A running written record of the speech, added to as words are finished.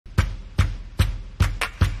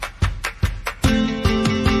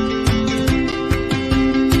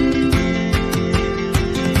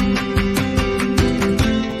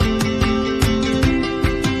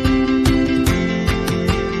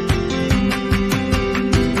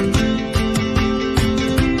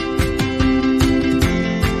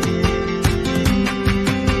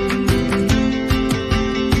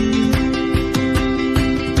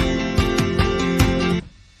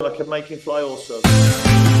I can fly also.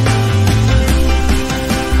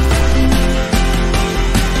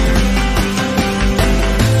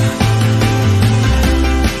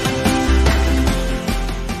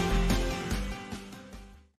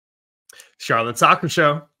 Charlotte Soccer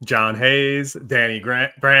Show, John Hayes, Danny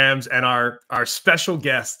Grams, and our special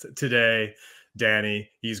guest today, Danny.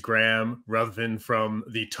 He's Graham Ruthven from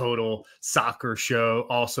the Total Soccer Show,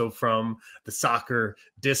 also from the Soccer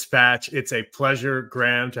Dispatch. It's a pleasure,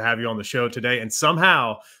 Graham, to have you on the show today. And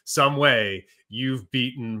somehow, some way, you've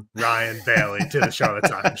beaten Ryan Bailey to the Charlotte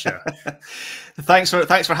Soccer Show. Thanks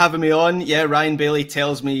for having me on. Yeah, Ryan Bailey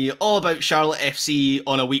tells me all about Charlotte FC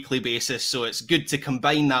on a weekly basis, so it's good to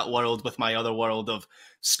combine that world with my other world of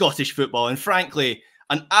Scottish football. And frankly,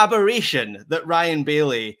 an aberration that Ryan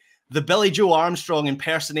Bailey, the Billy Joe Armstrong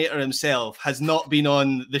impersonator himself, has not been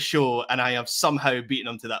on the show, and I have somehow beaten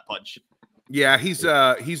him to that punch. Yeah, he's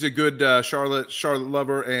a good Charlotte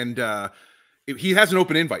lover, and he has an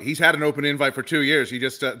open invite. He's had an open invite for 2 years. He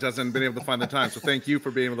just doesn't been able to find the time. So thank you for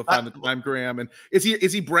being able to find the time, Graham. And is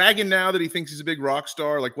he bragging now that he thinks he's a big rock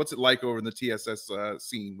star? Like, what's it like over in the TSS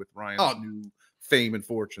scene with Ryan's new fame and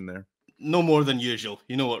fortune there? No more than usual.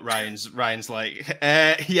 You know what Ryan's like.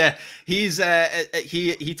 Yeah, he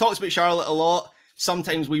talks about Charlotte a lot.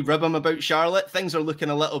 Sometimes we rib him about Charlotte. Things are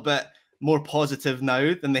looking a little bit more positive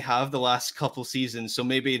now than they have the last couple seasons. So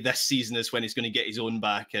maybe this season is when he's going to get his own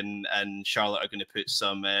back, and Charlotte are going to put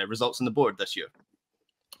some results on the board this year.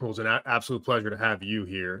 Well, it's an absolute pleasure to have you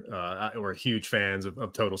here. We're huge fans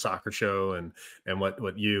of Total Soccer Show and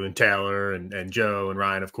what you and Taylor and Joe and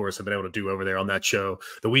Ryan, of course, have been able to do over there on that show.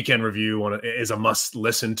 The Weekend Review is a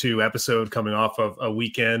must-listen-to episode coming off of a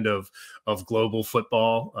weekend of global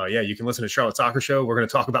football. Yeah, you can listen to Charlotte Soccer Show. We're going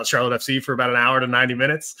to talk about Charlotte FC for about an hour to 90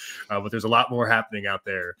 minutes, but there's a lot more happening out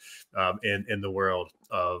there in the world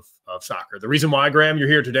of soccer. The reason why, Graham, you're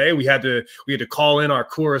here today, we had to call in our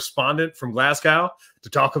correspondent from Glasgow to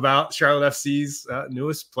talk about Charlotte FC's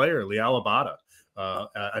newest player, Liel Abada,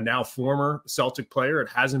 a now former Celtic player. It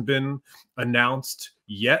hasn't been announced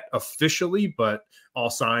yet officially, but all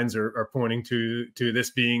signs are pointing to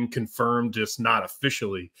this being confirmed, just not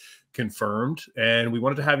officially confirmed. And we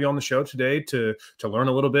wanted to have you on the show today to learn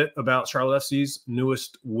a little bit about Charlotte FC's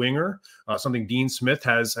newest winger, something Dean Smith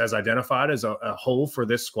has identified as a hole for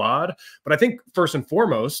this squad. But I think first and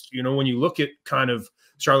foremost, you know, when you look at kind of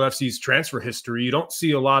Charlotte FC's transfer history, you don't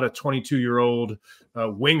see a lot of 22-year-old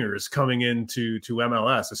wingers coming into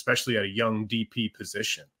MLS, especially at a young DP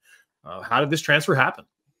position. How did this transfer happen?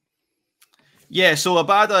 Yeah, so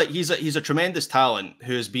Abada, he's a tremendous talent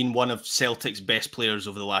who has been one of Celtic's best players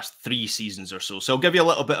over the last 3 seasons or so. So I'll give you a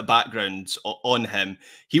little bit of background on him.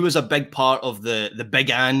 He was a big part of the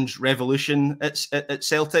Big Ange revolution at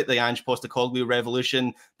Celtic, the Ange Postecoglou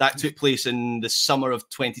revolution. That took place in the summer of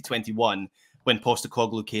 2021 when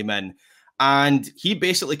Postecoglou came in. And he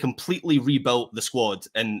basically completely rebuilt the squad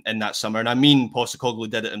in that summer. And I mean, Postecoglou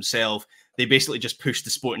did it himself. They basically just pushed the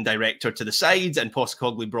sporting director to the side, and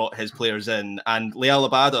Postecoglou brought his players in. And Liel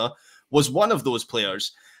Abada was one of those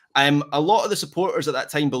players. A lot of the supporters at that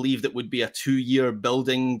time believed it would be a 2-year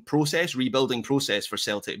rebuilding process for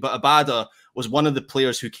Celtic. But Abada was one of the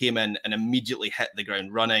players who came in and immediately hit the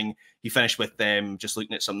ground running. He finished with them, just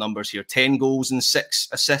looking at some numbers here, 10 goals and 6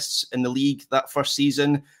 assists in the league that first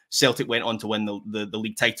season. Celtic went on to win the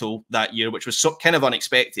league title that year, which was kind of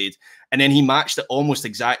unexpected. And then he matched it almost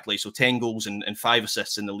exactly. So 10 goals and 5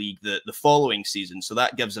 assists in the league the following season. So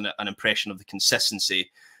that gives an impression of the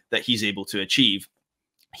consistency that he's able to achieve.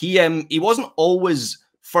 He wasn't always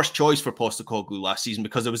first choice for Postecoglou last season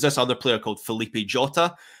because there was this other player called Felipe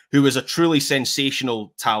Jota, who was a truly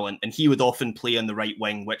sensational talent, and he would often play on the right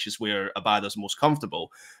wing, which is where Abada's most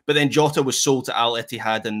comfortable. But then Jota was sold to Al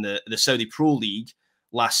Ittihad in the Saudi Pro League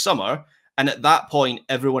last summer, and at that point,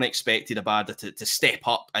 everyone expected Abada to step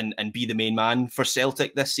up and be the main man for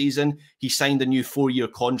Celtic this season. He signed a new 4-year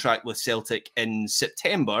contract with Celtic in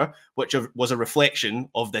September, which was a reflection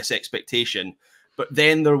of this expectation. But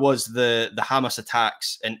then there was the Hamas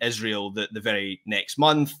attacks in Israel the very next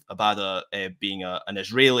month, Abada being an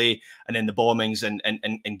Israeli, and then the bombings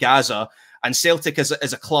in Gaza. And Celtic is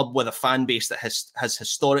a club with a fan base that has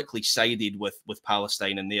historically sided with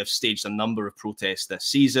Palestine, and they have staged a number of protests this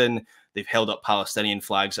season. They've held up Palestinian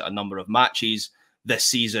flags at a number of matches this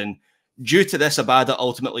season. Due to this, Abada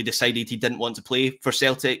ultimately decided he didn't want to play for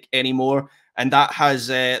Celtic anymore, and that has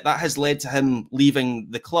led to him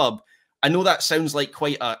leaving the club. I know that sounds like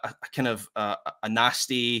quite a kind of a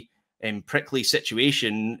nasty and prickly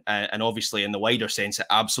situation, and obviously in the wider sense, it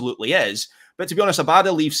absolutely is. But to be honest,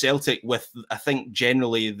 Abada leaves Celtic with, I think,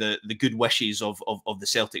 generally the good wishes of the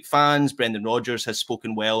Celtic fans. Brendan Rodgers has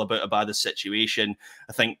spoken well about Abada's situation.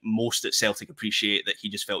 I think most at Celtic appreciate that he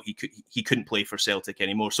just felt he couldn't play for Celtic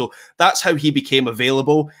anymore. So that's how he became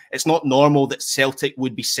available. It's not normal that Celtic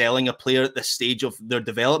would be selling a player at this stage of their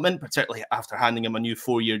development, particularly after handing him a new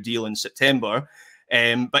 4-year deal in September.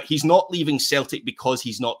 But he's not leaving Celtic because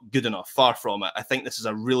he's not good enough. Far from it. I think this is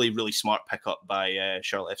a really, really smart pickup by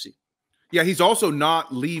Charlotte FC. Yeah, he's also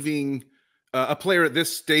not leaving. A player at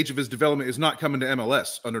this stage of his development is not coming to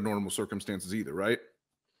MLS under normal circumstances either, right?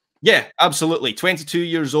 Yeah, absolutely. 22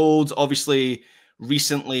 years old. Obviously,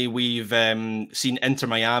 recently we've seen Inter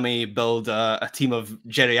Miami build a team of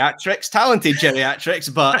geriatrics, talented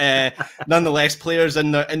geriatrics, but nonetheless players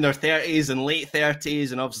in their 30s and late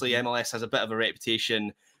 30s. And obviously MLS has a bit of a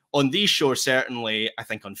reputation on these shores, certainly, I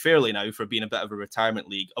think unfairly now, for being a bit of a retirement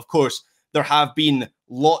league. Of course, there have been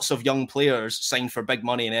lots of young players signed for big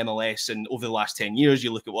money in MLS, and over the last 10 years,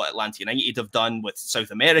 you look at what Atlanta United have done with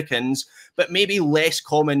South Americans, but maybe less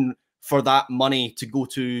common for that money to go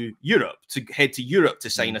to Europe, to head to Europe to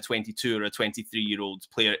sign a 22 or a 23-year-old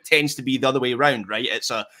player. It tends to be the other way around, right? It's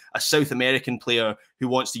a South American player who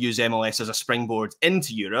wants to use MLS as a springboard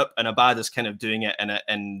into Europe, and Abada's kind of doing it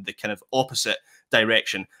in the kind of opposite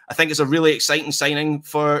direction. I think it's a really exciting signing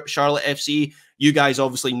for Charlotte FC. You guys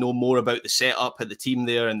obviously know more about the setup at the team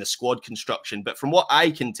there and the squad construction, but from what I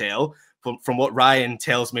can tell, from what Ryan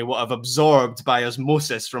tells me, what I've absorbed by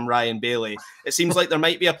osmosis from Ryan Bailey, it seems like there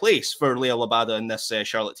might be a place for Liel Abada in this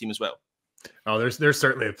Charlotte team as well. Oh, there's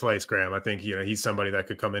certainly a place, Graham. I think he's somebody that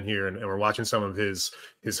could come in here, and we're watching some of his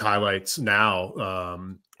highlights now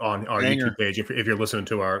on our YouTube page. If you're listening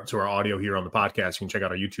to our audio here on the podcast, you can check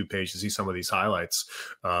out our YouTube page to see some of these highlights.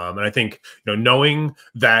 And I think knowing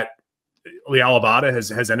that Liel Abada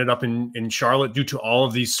has ended up in Charlotte due to all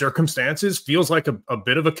of these circumstances feels like a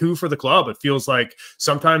bit of a coup for the club. It feels like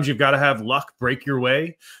sometimes you've got to have luck break your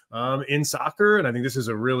way in soccer. And I think this is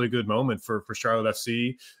a really good moment for Charlotte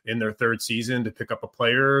FC in their 3rd season to pick up a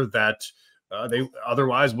player that they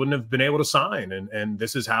otherwise wouldn't have been able to sign. And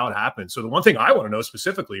this is how it happened. So the one thing I want to know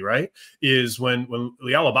specifically, right, is when Liel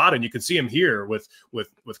Abada, and you can see him here with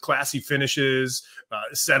classy finishes,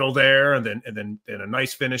 settle there, and then a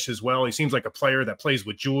nice finish as well. He seems like a player that plays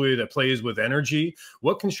with joy, that plays with energy.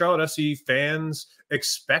 What can Charlotte FC fans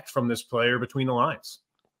expect from this player between the lines?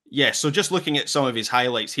 Yeah, so just looking at some of his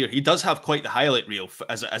highlights here, he does have quite the hight reel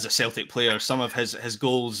as a Celtic player. Some of his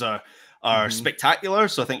goals are spectacular,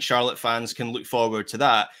 so I think Charlotte fans can look forward to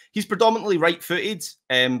that. He's predominantly right-footed,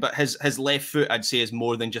 but his left foot, I'd say, is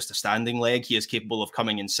more than just a standing leg. He is capable of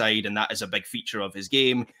coming inside, and that is a big feature of his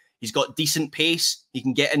game. He's got decent pace. He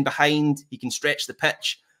can get in behind. He can stretch the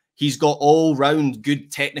pitch. He's got all-round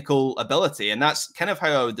good technical ability, and that's kind of how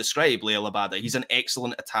I would describe Liel Abada. He's an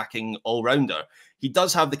excellent attacking all-rounder. He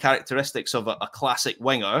does have the characteristics of a classic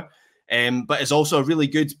winger, but is also a really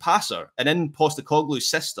good passer. And in Postecoglou's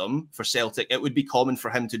system for Celtic, it would be common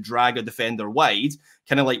for him to drag a defender wide,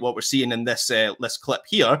 kind of like what we're seeing in this clip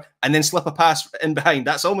here, and then slip a pass in behind.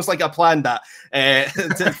 That's almost like I planned that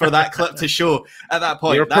for that clip to show at that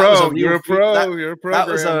point. You're a pro.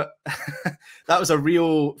 That was a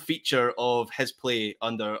real feature of his play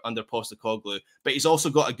under Postecoglou. But he's also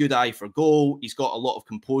got a good eye for goal. He's got a lot of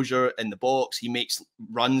composure in the box. He makes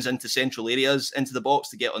runs into central areas into the box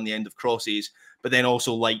to get on the end of crosses, but then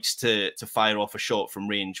also likes to fire off a shot from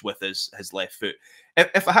range with his left foot.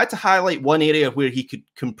 If I had to highlight one area where he can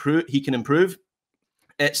improve,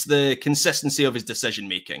 it's the consistency of his decision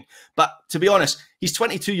making. But to be honest, he's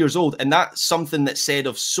 22 years old, and that's something that's said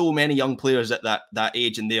of so many young players at that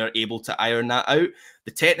age, and they are able to iron that out.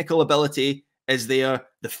 The technical ability is there.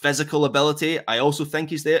 The physical ability, I also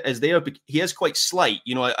think, is there. He is quite slight.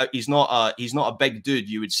 He's not a big dude,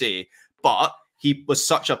 you would say, but he was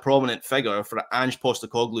such a prominent figure for an Ange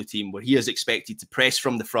Postecoglou team where he is expected to press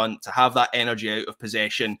from the front, to have that energy out of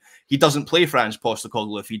possession. He doesn't play for Ange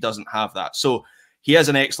Postecoglou if he doesn't have that. So he is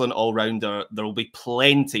an excellent all-rounder. There will be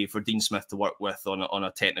plenty for Dean Smith to work with on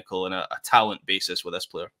a technical and a talent basis with this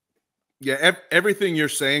player. Yeah, everything you're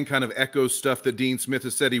saying kind of echoes stuff that Dean Smith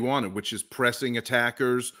has said he wanted, which is pressing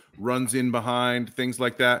attackers, runs in behind, things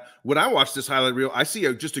like that. When I watch this highlight reel, I see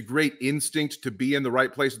just a great instinct to be in the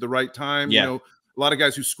right place at the right time. Yeah. A lot of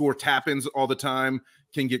guys who score tap-ins all the time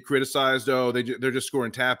can get criticized. Oh, they're just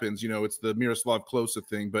scoring tap-ins. It's the Miroslav Klose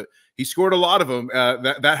thing, but he scored a lot of them.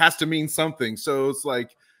 That has to mean something. So it's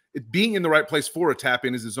like being in the right place for a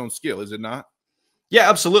tap-in is his own skill, is it not? Yeah,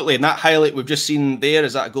 absolutely. And that highlight we've just seen there,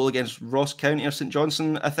 is that a goal against Ross County or St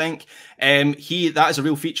Johnstone, I think. That is a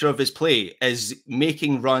real feature of his play, is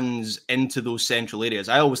making runs into those central areas.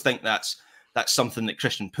 I always think that's that's something that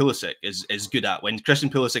Christian Pulisic is good at. When Christian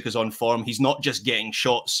Pulisic is on form, he's not just getting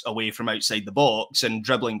shots away from outside the box and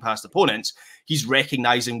dribbling past opponents. He's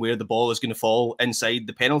recognizing where the ball is going to fall inside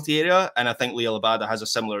the penalty area, and I think Liel Abada has a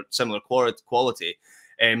similar quality.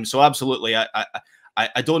 So absolutely,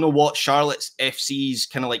 I don't know what Charlotte's FC's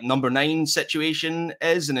kind of like number 9 situation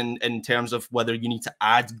is, and in terms of whether you need to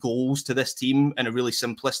add goals to this team in a really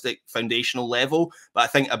simplistic foundational level, but I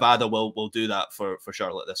think Abada will do that for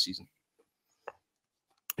Charlotte this season.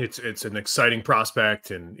 It's an exciting prospect,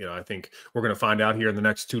 and I think we're going to find out here in the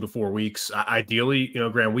next 2 to 4 weeks. Ideally,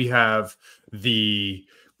 Graham, we have the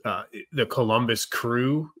Columbus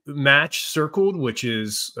Crew match circled, which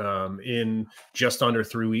is in just under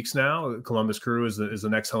 3 weeks now. Columbus Crew is the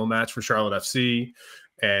next home match for Charlotte FC,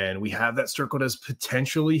 and we have that circled as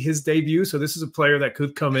potentially his debut. So this is a player that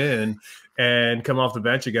could come in and come off the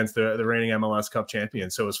bench against the reigning MLS Cup champion.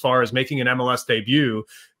 So as far as making an MLS debut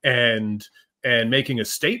and making a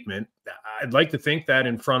statement, I'd like to think that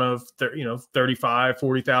in front of 35,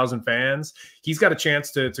 40,000 fans, he's got a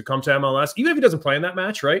chance to come to MLS, even if he doesn't play in that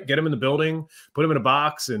match, right? Get him in the building, put him in a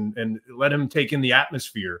box, and let him take in the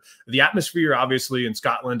atmosphere. The atmosphere, obviously, in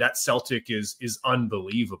Scotland at Celtic is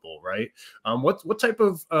unbelievable, right? What type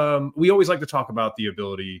of we always like to talk about the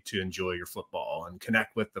ability to enjoy your football and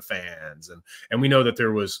connect with the fans, and we know that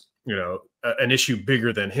there was an issue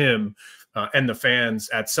bigger than him and the fans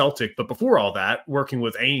at Celtic. But before all that, working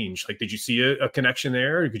with Ainge, did you see a connection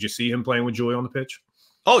there? Or could you see him playing with joy on the pitch?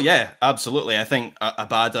 Oh, yeah, absolutely. I think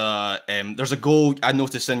Abada, there's a goal I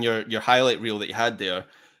noticed in your highlight reel that you had there.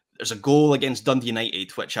 There's a goal against Dundee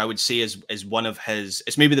United, which I would say is one of his,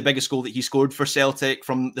 it's maybe the biggest goal that he scored for Celtic.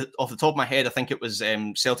 Off the top of my head, I think it was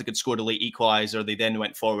Celtic had scored a late equaliser. They then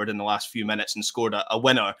went forward in the last few minutes and scored a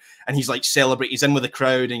winner. And he's celebrating, he's in with the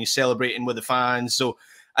crowd and he's celebrating with the fans. So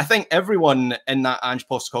I think everyone in that Ange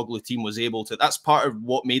Postecoglou team was able to, that's part of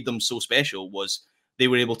what made them so special, was they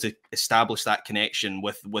were able to establish that connection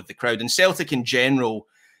with the crowd. And Celtic in general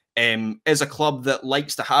is a club that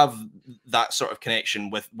likes to have that sort of connection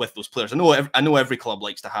with those players. I know every club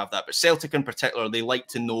likes to have that, but Celtic in particular, they like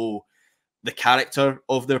to know the character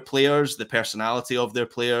of their players, the personality of their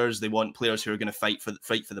players. They want players who are going to fight for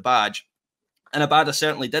the badge. And Abada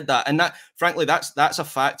certainly did that. And that, frankly, that's a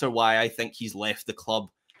factor why I think he's left the club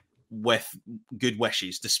with good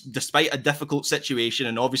wishes, despite a difficult situation.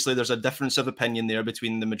 And obviously there's a difference of opinion there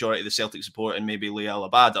between the majority of the Celtic support and maybe Liel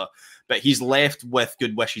Abada, but he's left with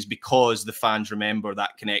good wishes because the fans remember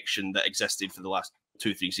that connection that existed for the last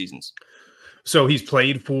 2-3 seasons. So he's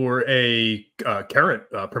played for a current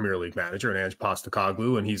Premier League manager, in Ange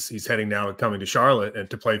Postecoglou, and he's heading now and coming to Charlotte and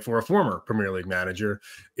to play for a former Premier League manager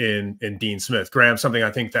in Dean Smith. Graham, something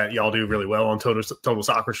I think that y'all do really well on Total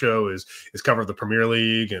Soccer Show is cover the Premier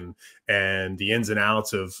League and the ins and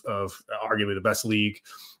outs of arguably the best league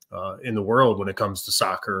in the world when it comes to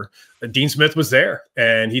soccer. Dean Smith was there,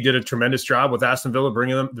 and he did a tremendous job with Aston Villa,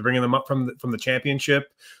 bringing them up from the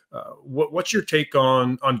championship. What's your take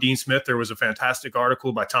on Dean Smith? There was a fantastic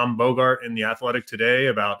article by Tom Bogart in The Athletic today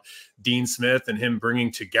about Dean Smith and him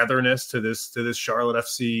bringing togetherness to this Charlotte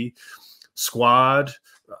FC squad.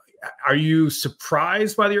 Are you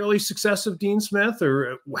surprised by the early success of Dean Smith,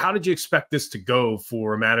 or how did you expect this to go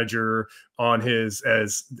for a manager on his,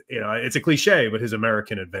 as it's a cliche, but his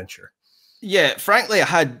American adventure? Yeah, frankly, I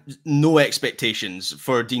had no expectations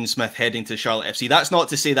for Dean Smith heading to Charlotte FC. That's not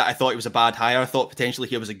to say that I thought he was a bad hire. I thought potentially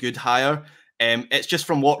he was a good hire. It's just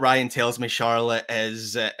from what Ryan tells me, Charlotte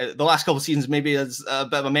is the last couple of seasons maybe is a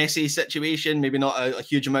bit of a messy situation, maybe not a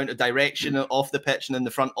huge amount of direction off the pitch and in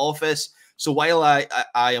the front office. So while I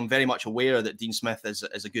am very much aware that Dean Smith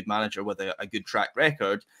is a good manager with a good track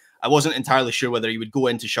record, I wasn't entirely sure whether he would go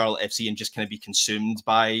into Charlotte FC and just kind of be consumed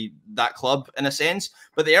by that club in a sense.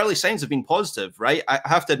 But the early signs have been positive, right? I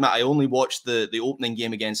have to admit, I only watched the opening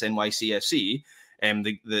game against NYCFC,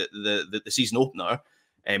 the season opener,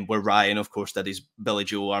 where Ryan, of course, did his Billy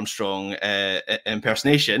Joe Armstrong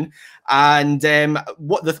impersonation. And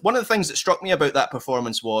one of the things that struck me about that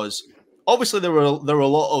performance was, obviously, there were a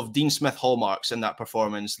lot of Dean Smith hallmarks in that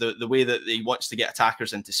performance, the way that he wants to get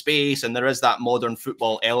attackers into space, and there is that modern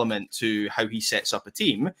football element to how he sets up a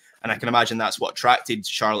team, and I can imagine that's what attracted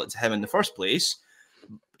Charlotte to him in the first place.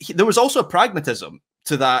 There was also a pragmatism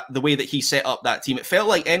to the way that he set up that team. It felt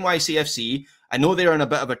like NYCFC, I know they're in a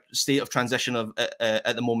bit of a state of transition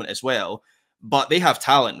at the moment as well, but they have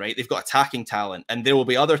talent, right? They've got attacking talent, and there will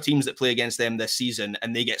be other teams that play against them this season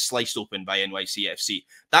and they get sliced open by NYCFC.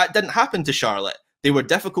 That didn't happen to Charlotte. They were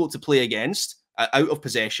difficult to play against out of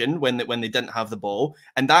possession when they didn't have the ball.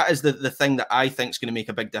 And that is the thing that I think is going to make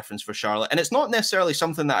a big difference for Charlotte. And it's not necessarily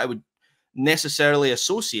something that I would necessarily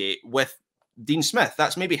associate with Dean Smith.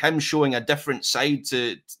 That's maybe him showing a different side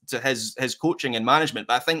to his coaching and management.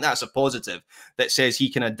 But I think that's a positive that says he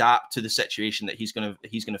can adapt to the situation that he's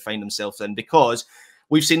gonna find himself in, because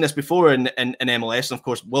we've seen this before in MLS. And of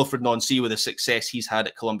course, Wilfred Nancy, with the success he's had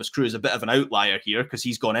at Columbus Crew, is a bit of an outlier here, because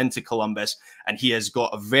he's gone into Columbus and he has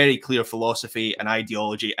got a very clear philosophy and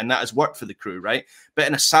ideology, and that has worked for the Crew, right? But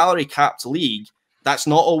in a salary capped league, that's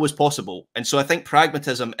not always possible. And so I think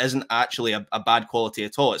pragmatism isn't actually a bad quality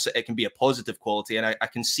at all. It can be a positive quality. And I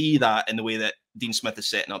can see that in the way that Dean Smith is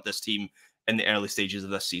setting up this team in the early stages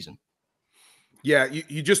of this season. Yeah,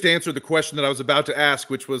 you just answered the question that I was about to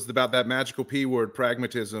ask, which was about that magical P word,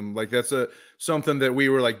 pragmatism. Like, that's something that we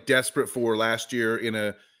were like desperate for last year in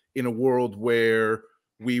a world where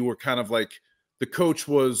we were kind of like, the coach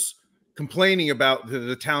was complaining about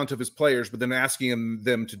the talent of his players, but then asking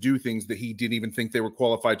them to do things that he didn't even think they were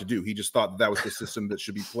qualified to do. He just thought that was the system that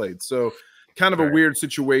should be played. So kind of a weird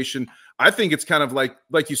situation. I think it's kind of like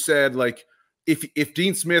you said, like if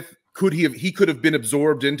Dean Smith he could have been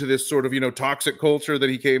absorbed into this sort of, toxic culture that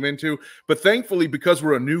he came into. But thankfully, because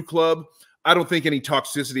we're a new club, I don't think any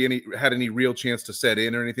toxicity had any real chance to set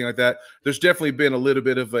in or anything like that. There's definitely been a little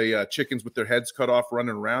bit of a chickens with their heads cut off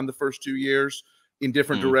running around the first 2 years in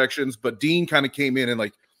different directions. But Dean kind of came in and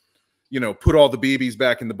put all the BBs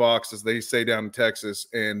back in the box, as they say down in Texas,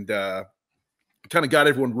 and kind of got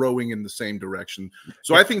everyone rowing in the same direction.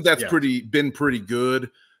 So I think that's been pretty good.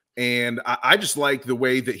 And I just like the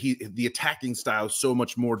way that the attacking style is so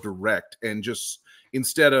much more direct, and just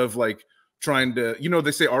instead of like trying to,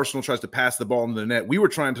 they say Arsenal tries to pass the ball into the net. We were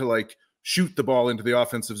trying to like shoot the ball into the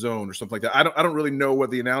offensive zone or something like that. I don't really know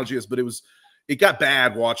what the analogy is, but it got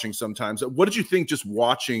bad watching sometimes. What did you think just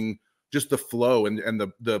watching just the flow and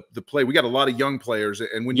the play? We got a lot of young players,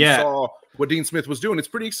 and when you saw what Dean Smith was doing, it's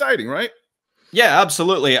pretty exciting, right? Yeah,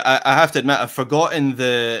 absolutely. I have to admit, I've forgotten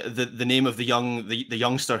the name of the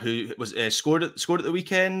youngster who was scored at the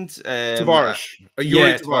weekend. Tavares,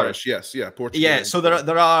 Tavares. Yes, yeah, Portugal. Yeah. So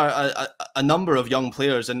there are a number of young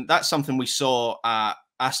players, and that's something we saw at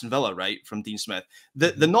Aston Villa, right, from Dean Smith.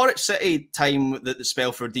 The Norwich City time, the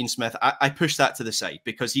spell for Dean Smith, I push that to the side,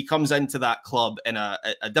 because he comes into that club in a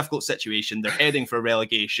difficult situation. They're heading for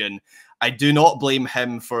relegation. I do not blame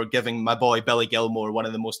him for giving my boy Billy Gilmore one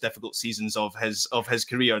of the most difficult seasons of his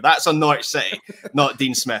career. That's on Norwich City, not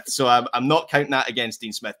Dean Smith. So I'm not counting that against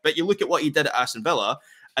Dean Smith. But you look at what he did at Aston Villa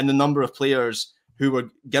and the number of players who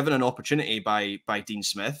were given an opportunity by Dean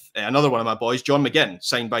Smith. Another one of my boys, John McGinn,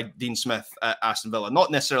 signed by Dean Smith at Aston Villa.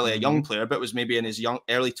 Not necessarily a young player, but was maybe in his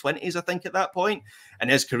early 20s, I think, at that point. And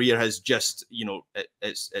his career has just,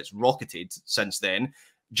 it's rocketed since then.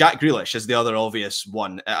 Jack Grealish is the other obvious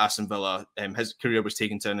one at Aston Villa. His career was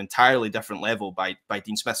taken to an entirely different level by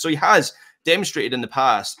Dean Smith. So he has demonstrated in the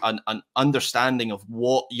past an understanding of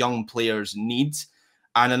what young players need,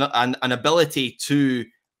 and an ability to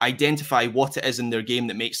identify what it is in their game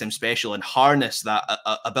that makes them special and harness that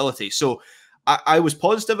ability. So I was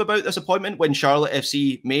positive about this appointment when Charlotte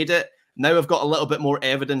FC made it. Now I've got a little bit more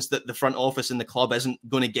evidence that the front office in the club isn't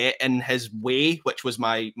going to get in his way, which was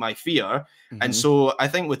my fear. And so I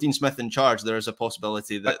think with Dean Smith in charge, there is a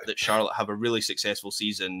possibility that Charlotte have a really successful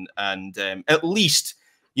season, and at least,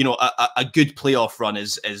 a good playoff run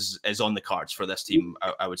is on the cards for this team,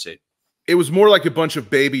 I would say. It was more like a bunch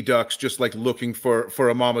of baby ducks just like looking for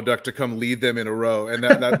a mama duck to come lead them in a row. And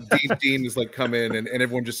that Dean is like come in and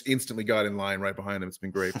everyone just instantly got in line right behind him. It's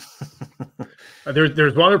been great.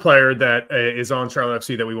 There's one other player that is on Charlotte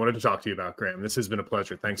FC that we wanted to talk to you about, Graham. This has been a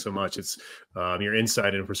pleasure. Thanks so much. It's your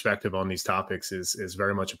insight and perspective on these topics is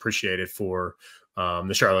very much appreciated for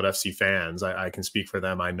the Charlotte FC fans. I can speak for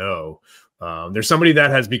them. I know. There's somebody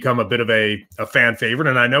that has become a bit of a fan favorite,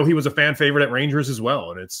 and I know he was a fan favorite at Rangers as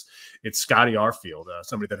well. And it's Scotty Arfield,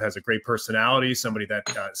 somebody that has a great personality, somebody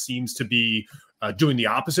that seems to be doing the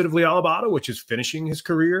opposite of Liel Abada, which is finishing his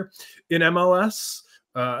career in MLS.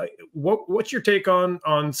 What's your take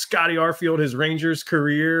on Scotty Arfield, his Rangers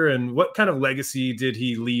career, and what kind of legacy did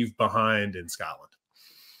he leave behind in Scotland?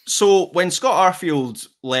 So when Scott Arfield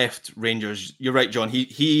left Rangers, you're right, John,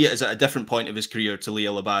 he is at a different point of his career to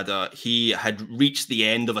Liel Abada. He had reached the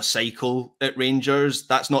end of a cycle at Rangers.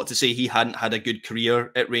 That's not to say he hadn't had a good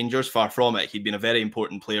career at Rangers, far from it. He'd been a very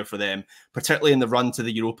important player for them, particularly in the run to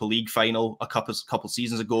the Europa League final a couple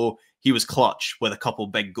seasons ago. He was clutch with a couple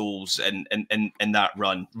big goals in that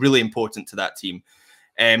run. Really important to that team.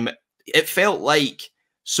 It felt like,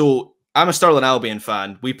 so I'm a Stirling Albion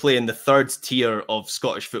fan. We play in the third tier of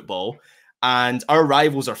Scottish football, and our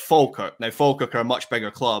rivals are Falkirk. Now, Falkirk are a much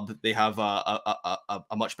bigger club. They have a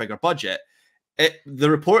much bigger budget. The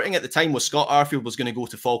reporting at the time was Scott Arfield was going to go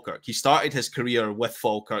to Falkirk. He started his career with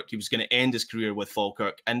Falkirk. He was going to end his career with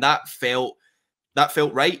Falkirk. And that felt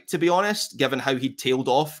right, to be honest, given how he'd tailed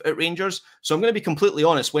off at Rangers. So I'm going to be completely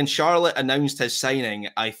honest. When Charlotte announced his signing,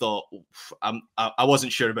 I thought, I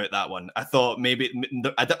wasn't sure about that one. I thought maybe,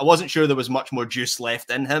 I wasn't sure there was much more juice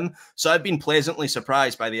left in him. So I've been pleasantly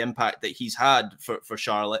surprised by the impact that he's had for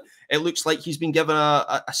Charlotte. It looks like he's been given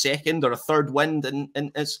a second or a third wind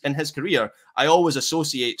in his career. I always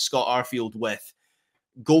associate Scott Arfield with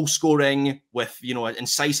goal scoring, with, you know,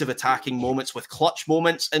 incisive attacking moments, with clutch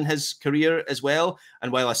moments in his career as well.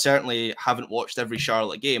 And while I certainly haven't watched every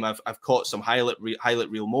Charlotte game, I've caught some highlight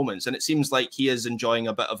reel moments, and it seems like he is enjoying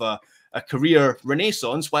a bit of a career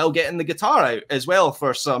renaissance while getting the guitar out as well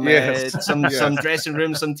for some some dressing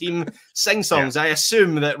room, some team sing songs. I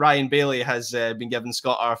assume that Ryan Bailey has been giving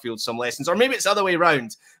Scott Arfield some lessons, or maybe it's the other way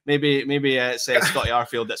around. Maybe it's Scotty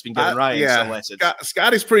Arfield that's been giving Ryan some lessons.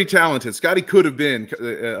 Scotty's pretty talented. Scotty could have been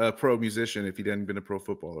a pro musician if he hadn't been a pro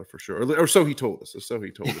footballer, for sure. Or so he told us.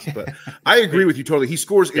 But I agree with you totally. He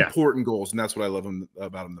scores important goals, and that's what I love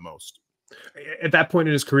about him the most. At that point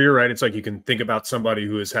in his career, right, it's like you can think about somebody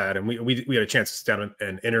who has had, and we had a chance to sit down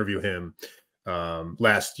and interview him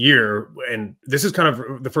last year, and this is kind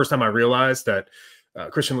of the first time I realized that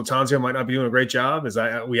Christian Latanzio might not be doing a great job.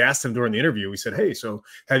 We asked him during the interview, we said, hey, so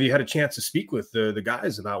have you had a chance to speak with the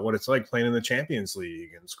guys about what it's like playing in the Champions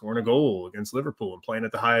League and scoring a goal against Liverpool and playing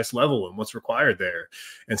at the highest level and what's required there?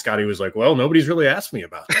 And Scotty was like, well, nobody's really asked me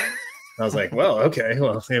about that. I was like, well, okay,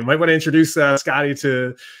 well, you might want to introduce Scotty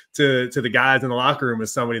to the guys in the locker room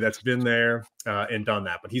as somebody that's been there and done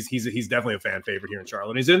that. But he's definitely a fan favorite here in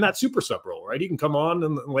Charlotte. He's in that super sub role, right? He can come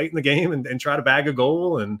on late in the game and try to bag a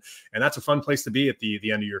goal, and that's a fun place to be at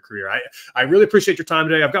the end of your career. I really appreciate your time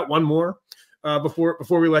today. I've got one more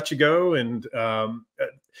before we let you go, and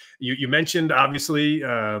you mentioned obviously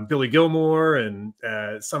Billy Gilmore and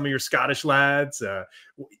some of your Scottish lads. A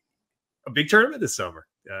big tournament this summer.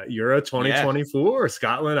 Euro 2024,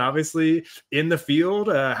 Scotland obviously in the field.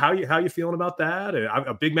 How you feeling about that?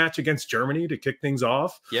 A big match against Germany to kick things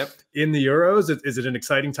off. In the Euros. Is it an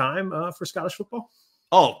exciting time for Scottish football?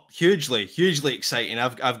 Oh, hugely exciting.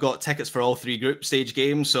 I've got tickets for all 3 group stage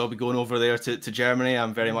games, so I'll be going over there to Germany.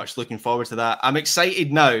 I'm very much looking forward to that. I'm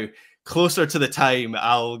excited now. Closer to the time,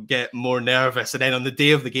 I'll get more nervous. And then on the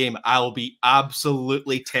day of the game, I'll be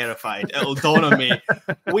absolutely terrified. It'll dawn on me.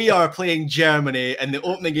 We are playing Germany in the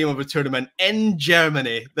opening game of a tournament in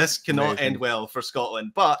Germany. This cannot end well for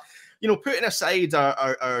Scotland. But, you know, putting aside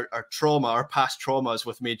our trauma, our past traumas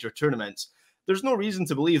with major tournaments, there's no reason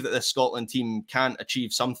to believe that this Scotland team can't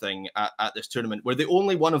achieve something at this tournament. We're the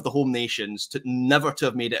only one of the home nations to never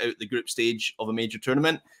have made it out the group stage of a major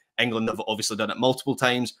tournament. England have obviously done it multiple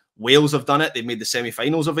times. Wales have done it. They've made the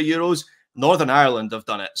semi-finals of the Euros. Northern Ireland have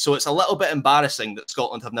done it. So it's a little bit embarrassing that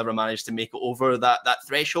Scotland have never managed to make it over that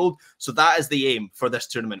threshold. So that is the aim for this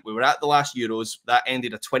tournament. We were at the last Euros. That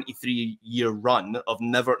ended a 23-year run of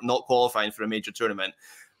not qualifying for a major tournament.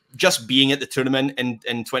 Just being at the tournament in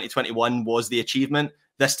 2021 was the achievement.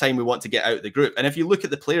 This time we want to get out of the group. And if you look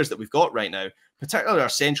at the players that we've got right now, particularly our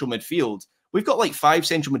central midfield, we've got like 5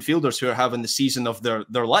 central midfielders who are having the season of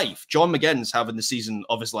their life. John McGinn's having the season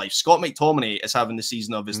of his life. Scott McTominay is having the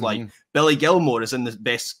season of his life. Billy Gilmore is in the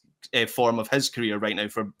best form of his career right now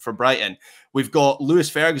for Brighton. We've got Lewis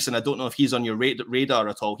Ferguson. I don't know if he's on your radar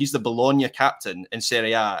at all. He's the Bologna captain in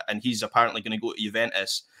Serie A, and he's apparently going to go to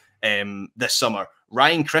Juventus this summer.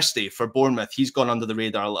 Ryan Christie for Bournemouth. He's gone under the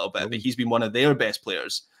radar a little bit, but he's been one of their best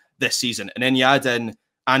players this season. And then you add in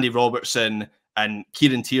Andy Robertson and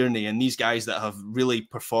Kieran Tierney and these guys that have really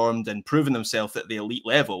performed and proven themselves at the elite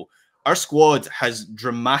level. Our squad has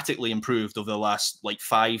dramatically improved over the last like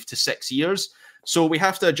 5 to 6 years. So we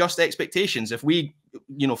have to adjust expectations. If we,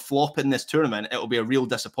 you know, flop in this tournament, it will be a real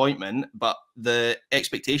disappointment. But the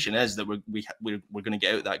expectation is that we're going to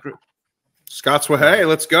get out of that group. Scott's, well, hey,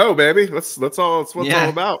 let's go, baby. That's all. That's what it's all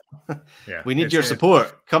about. We need your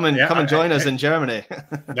support. Come and join us in Germany.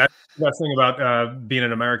 That's the best thing about being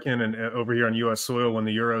an American and over here on U.S. soil. When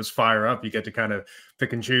the Euros fire up, you get to kind of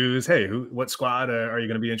pick and choose. Hey, what squad are you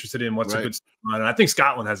going to be interested in? What's a good storyline? And I think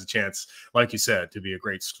Scotland has a chance, like you said, to be a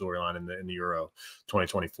great storyline in the Euro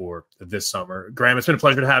 2024 this summer. Graham, it's been a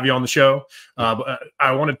pleasure to have you on the show. But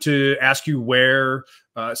I wanted to ask you where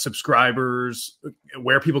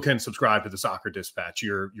people can subscribe to the Soccer Dispatch,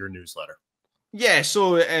 your newsletter. Yeah,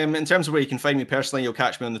 so in terms of where you can find me personally, you'll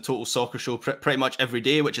catch me on the Total Soccer Show pretty much every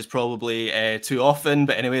day, which is probably too often.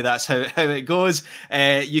 But anyway, that's how it goes.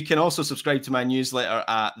 You can also subscribe to my newsletter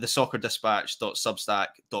at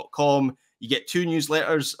theSoccerDispatch.substack.com. You get 2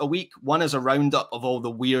 newsletters a week. One is a roundup of all the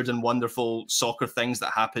weird and wonderful soccer things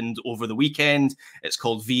that happened over the weekend. It's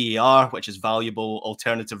called VAR, which is Valuable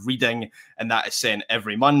Alternative Reading, and that is sent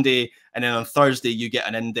every Monday. And then on Thursday, you get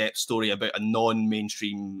an in-depth story about a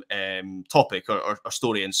non-mainstream topic or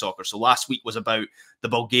story in soccer. So last week was about the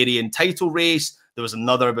Bulgarian title race. There was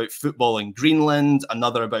another about football in Greenland,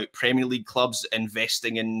 another about Premier League clubs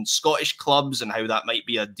investing in Scottish clubs and how that might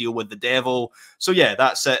be a deal with the devil. So yeah,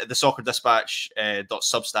 that's the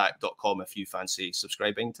soccerdispatch.substack.com if you fancy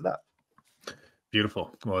subscribing to that.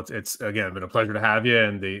 Beautiful. Well, it's again been a pleasure to have you,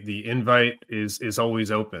 and the invite is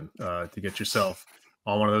always open to get yourself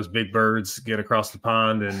on one of those big birds, get across the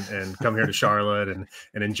pond and come here to Charlotte and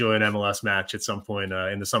enjoy an MLS match at some point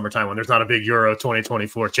in the summertime when there's not a big Euro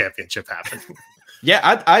 2024 championship happening.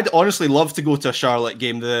 Yeah, I'd honestly love to go to a Charlotte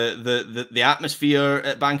game. The atmosphere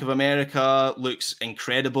at Bank of America looks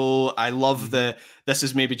incredible. I love this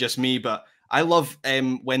is maybe just me, but I love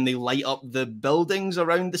when they light up the buildings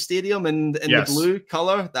around the stadium in the blue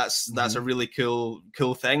color. That's a really cool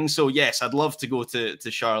thing. So yes, I'd love to go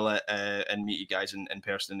to Charlotte and meet you guys in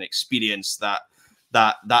person and experience that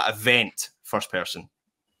event first person.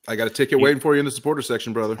 I got a ticket waiting for you in the supporter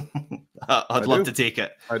section, brother. I'd love to take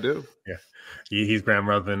it. I do. Yeah. He's Graham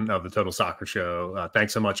Ruthven of the Total Soccer Show.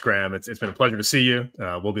 Thanks so much, Graham. It's been a pleasure to see you.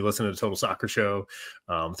 We'll be listening to the Total Soccer Show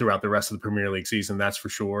throughout the rest of the Premier League season, that's for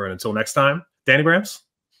sure. And until next time, Danny Brams.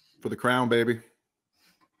 For the crown, baby.